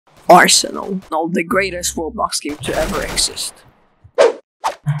Arsenal, the greatest Roblox game to ever exist.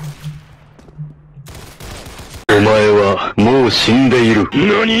 お前はもう死んでいる。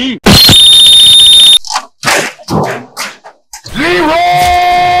何?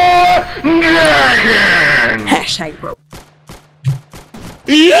 Hashtag bro.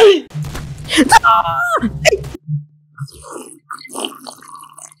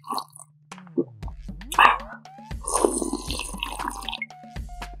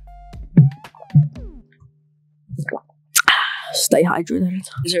 Stay hydrated.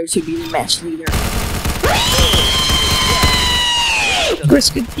 Deserve to be the match leader.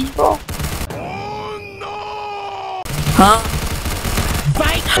 Brisket people. Oh no! Huh?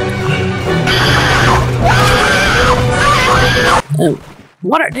 Fight!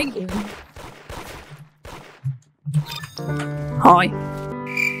 What are they doing? Hi.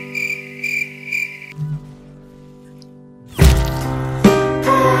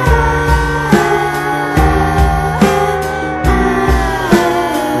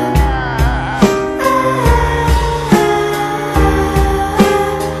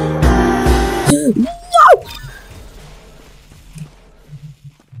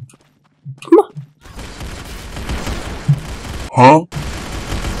 Huh?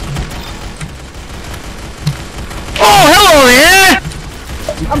 Oh, hello there!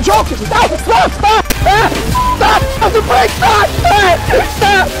 I'm joking! Stop! Stop! Stop! Stop! Stop the brake! Stop!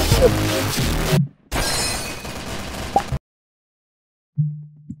 Stop!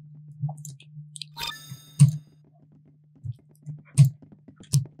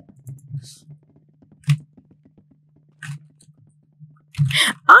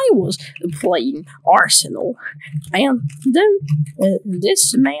 I was playing Arsenal, and then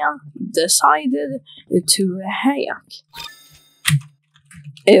this man decided to hack.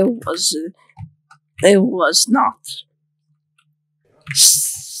 It was not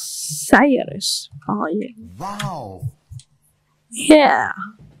satisfying. Wow! Yeah,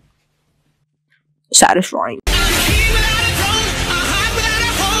 satisfying.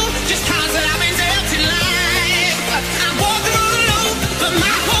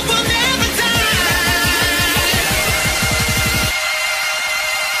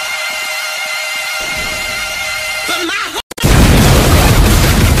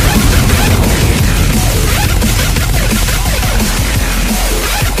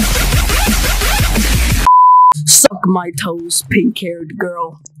 Suck my toes, pink-haired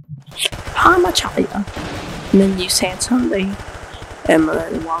girl. I'm a child. And then you said something. And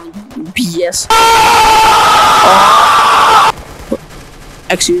then one BS.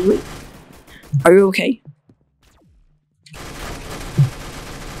 Excuse me. Are you okay?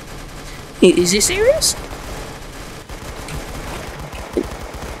 Is this serious?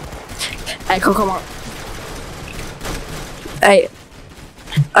 Hey, come on. Hey.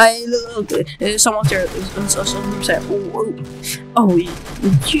 Look, someone's there. Someone said, oh,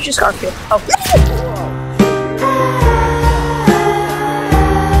 you just got killed. Oh.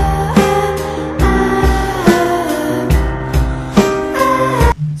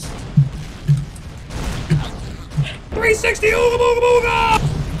 360 ooga booga booga!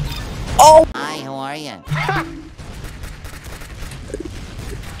 Oh! Hi, how are you?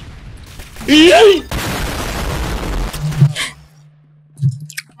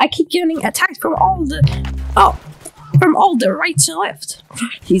 I keep getting attacked from all the right and left.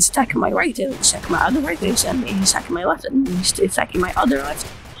 He's attacking my right, and he's attacking my other right, and he's attacking my left, and he's attacking my other left.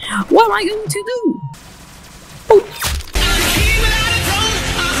 What am I going to do?